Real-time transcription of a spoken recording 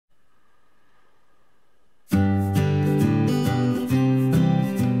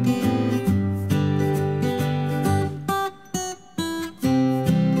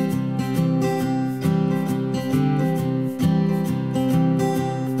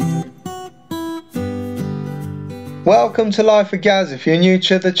Welcome to Life with Gaz. If you're new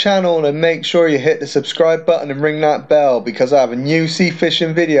to the channel, then make sure you hit the subscribe button and ring that bell, because I have a new sea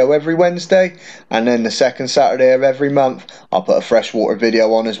fishing video every Wednesday, and then the second Saturday of every month I'll put a freshwater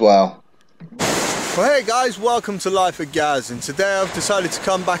video on as well. Well, hey guys, welcome to Life with Gaz, and today I've decided to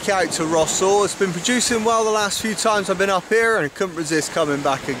come back out to Rossall. It's been producing well the last few times I've been up here, and I couldn't resist coming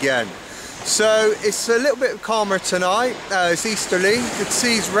back again. So it's a little bit calmer tonight. It's easterly, the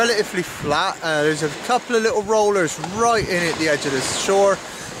sea's relatively flat. There's a couple of little rollers right in at the edge of the shore,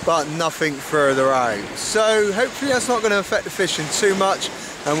 but nothing further out. So hopefully that's not going to affect the fishing too much,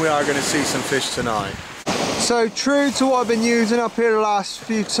 and we are going to see some fish tonight. So true to what I've been using up here the last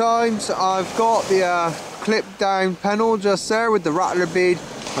few times, I've got the clip down pennel just there with the rattler bead,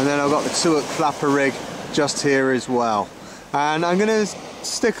 and then I've got the 2-hook flapper rig just here as well. And I'm going to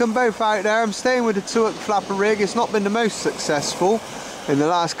stick them both out there. I'm staying with the 2-hook flapper rig. It's not been the most successful in the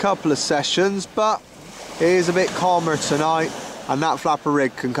last couple of sessions, but it is a bit calmer tonight, and that flapper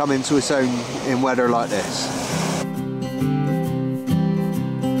rig can come into its own in weather like this.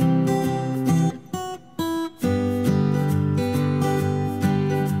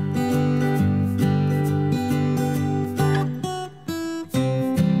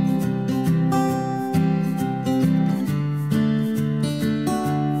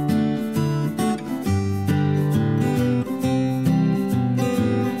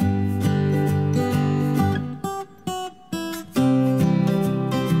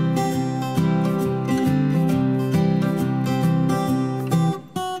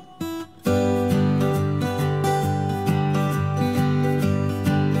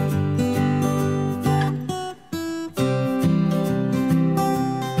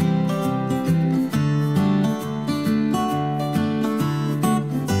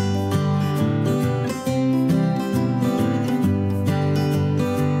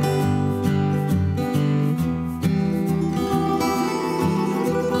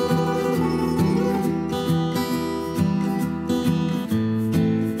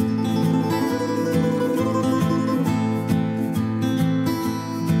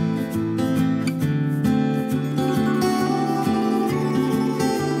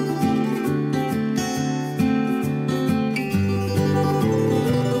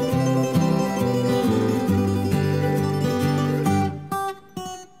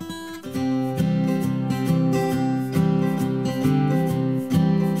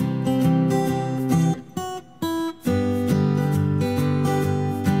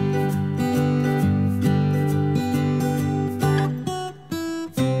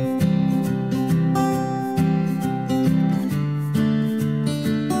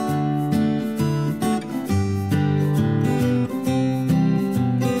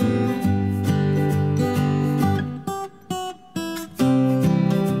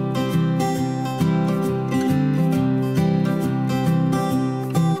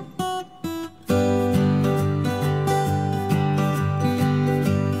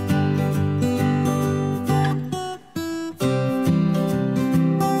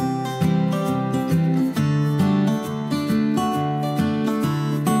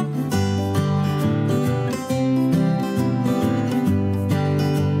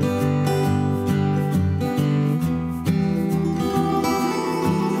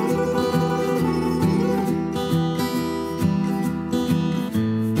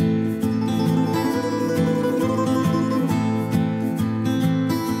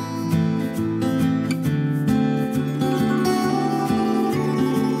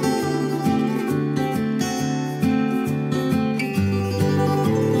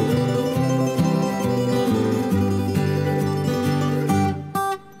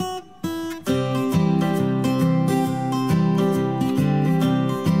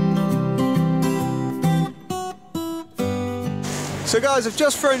 So guys, I've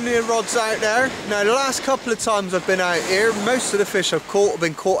just thrown the rods out there. Now the last couple of times I've been out here, most of the fish I've caught have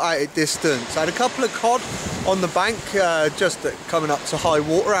been caught out at distance. I had a couple of cod on the bank just coming up to high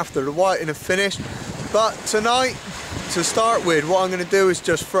water after the whiting have finished. But tonight, to start with, what I'm going to do is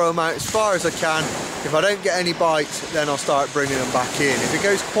just throw them out as far as I can. If I don't get any bites, then I'll start bringing them back in. If it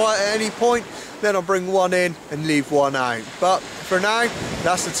goes quiet at any point, then I'll bring one in and leave one out. But for now,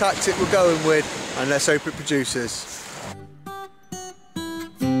 that's the tactic we're going with, and let's hope it produces.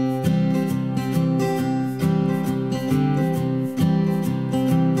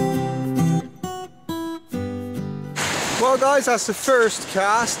 Well guys, that's the first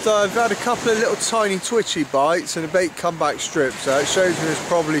cast. I've had a couple of little tiny twitchy bites and a bait come back strip, so it shows me there's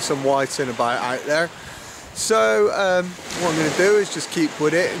probably some whiting about out there. So what I'm going to do is just keep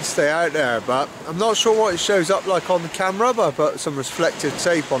with it and stay out there, but I'm not sure what it shows up like on the camera, but I put some reflective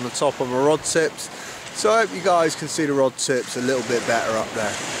tape on the top of my rod tips So I hope you guys can see the rod tips a little bit better up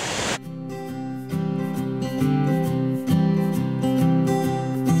there.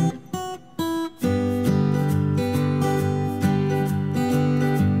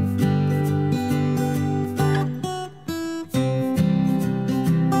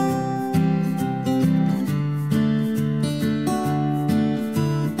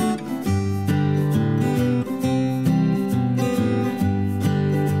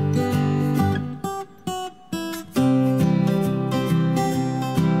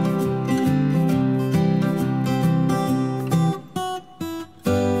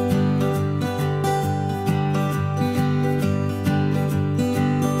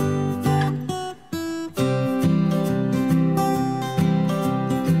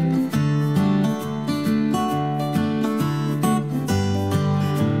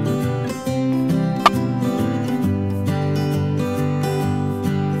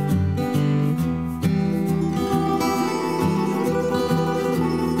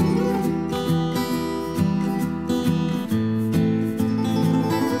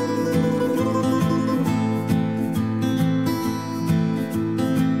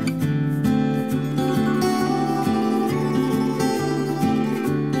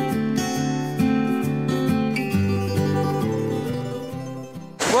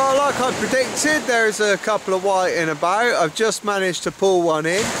 Well, like I predicted, there's a couple of white in about. I've just managed to pull one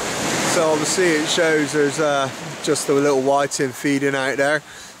in, so obviously it shows there's just a little whiting feeding out there.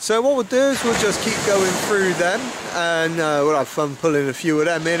 So what we'll do is we'll just keep going through them, and we'll have fun pulling a few of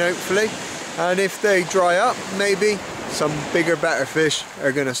them in, hopefully. And if they dry up, maybe some bigger, better fish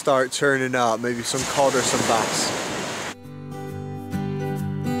are going to start turning up, maybe some cod or some bass.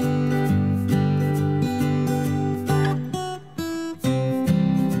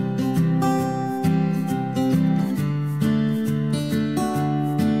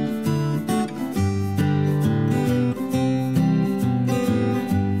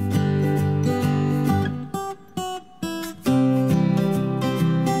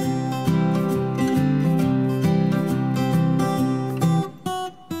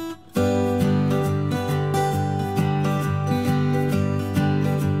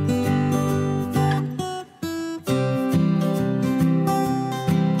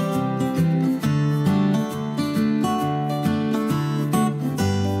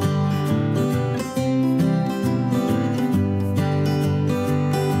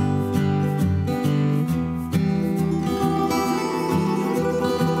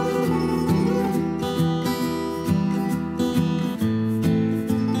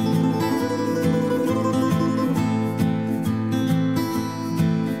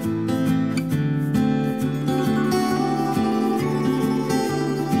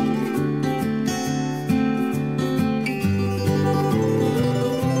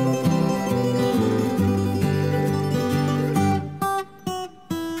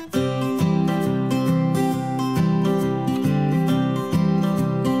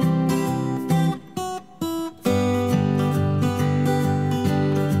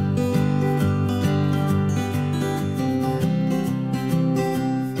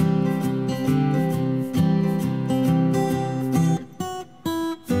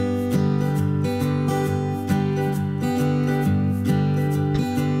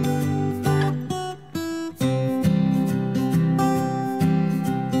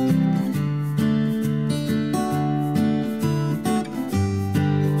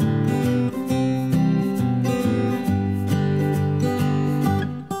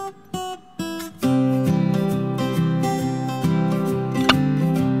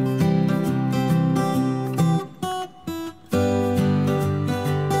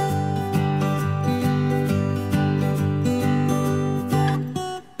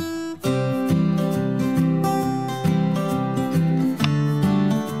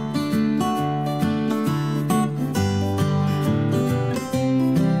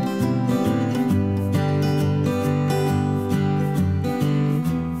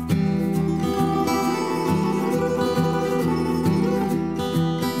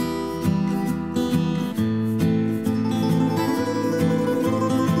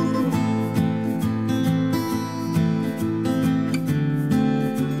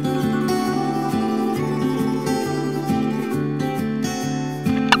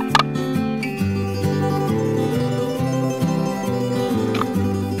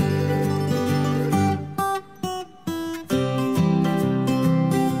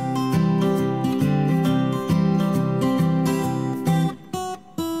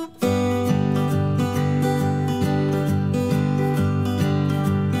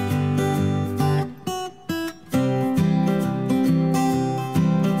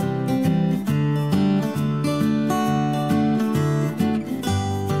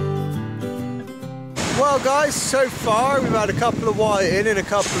 Well guys, so far we've had a couple of whiting and a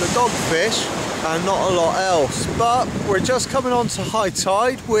couple of dogfish and not a lot else, but we're just coming on to high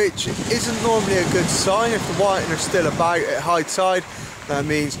tide, which isn't normally a good sign. If the whiting are still about at high tide, that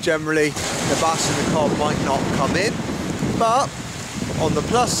means generally the bass and the cod might not come in. But on the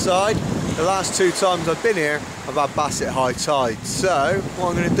plus side, the last 2 times I've been here, I've had bass at high tide. So what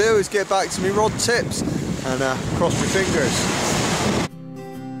I'm going to do is get back to my rod tips and cross my fingers.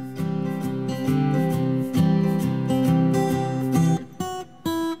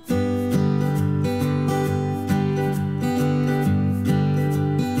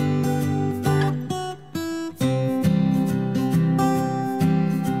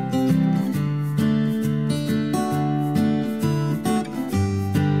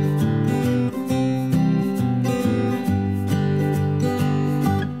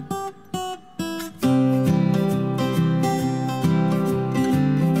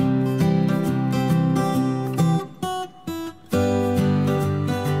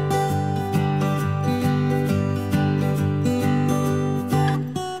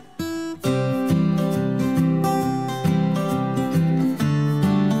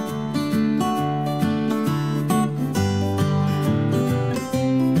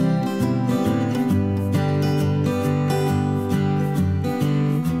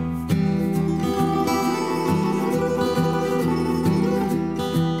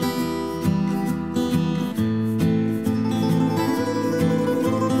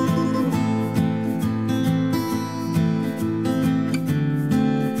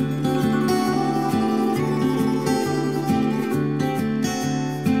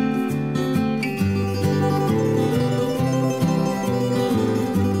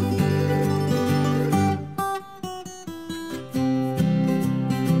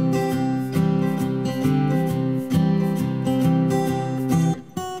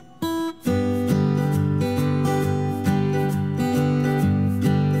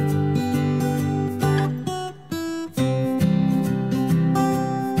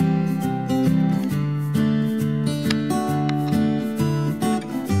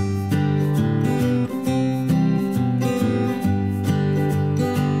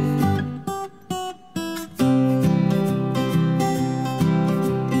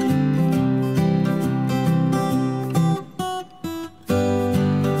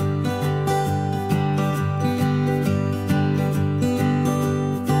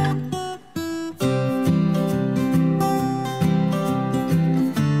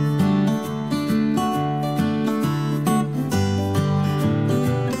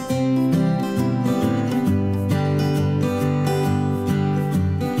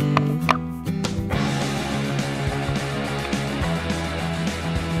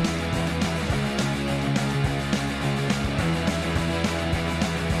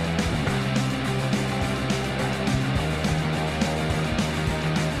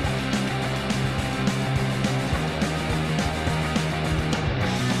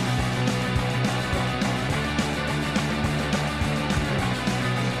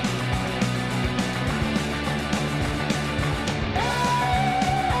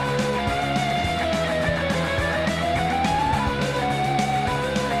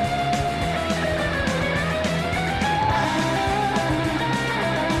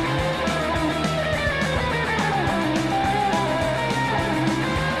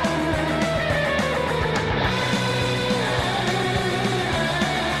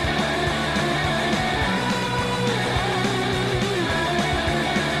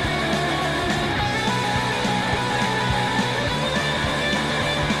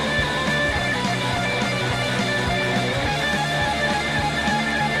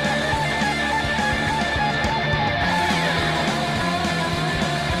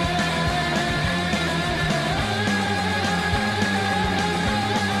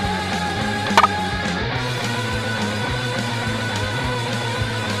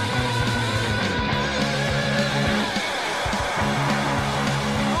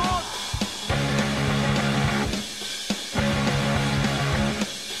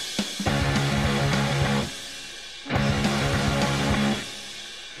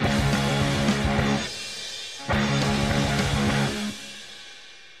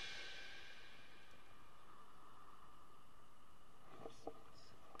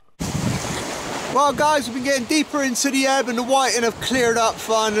 Well guys, we've been getting deeper into the ebb and the whiting have cleared up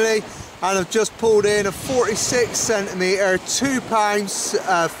finally, and I've just pulled in a 46 centimetre, 2 pounds,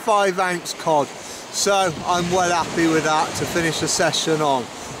 5 ounce cod. So I'm well happy with that to finish the session on.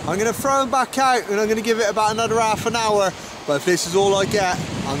 I'm going to throw them back out and I'm going to give it about another half an hour, but if this is all I get,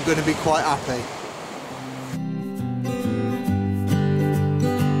 I'm going to be quite happy.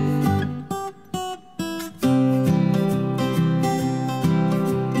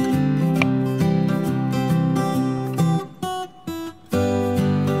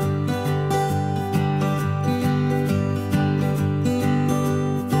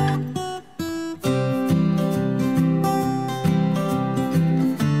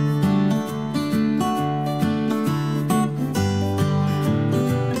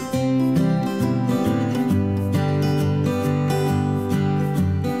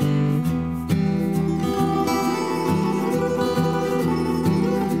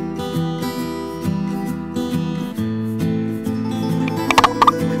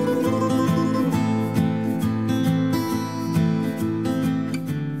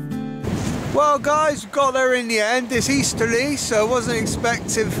 Well guys, we got there in the end. It's easterly, so I wasn't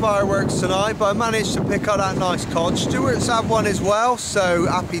expecting fireworks tonight, but I managed to pick up that nice cod. Stuart's had one as well, so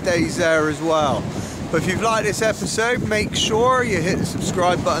happy days there as well. But if you've liked this episode, make sure you hit the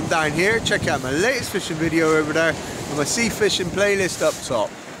subscribe button down here. Check out my latest fishing video over there and my sea fishing playlist up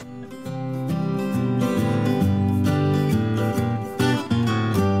top.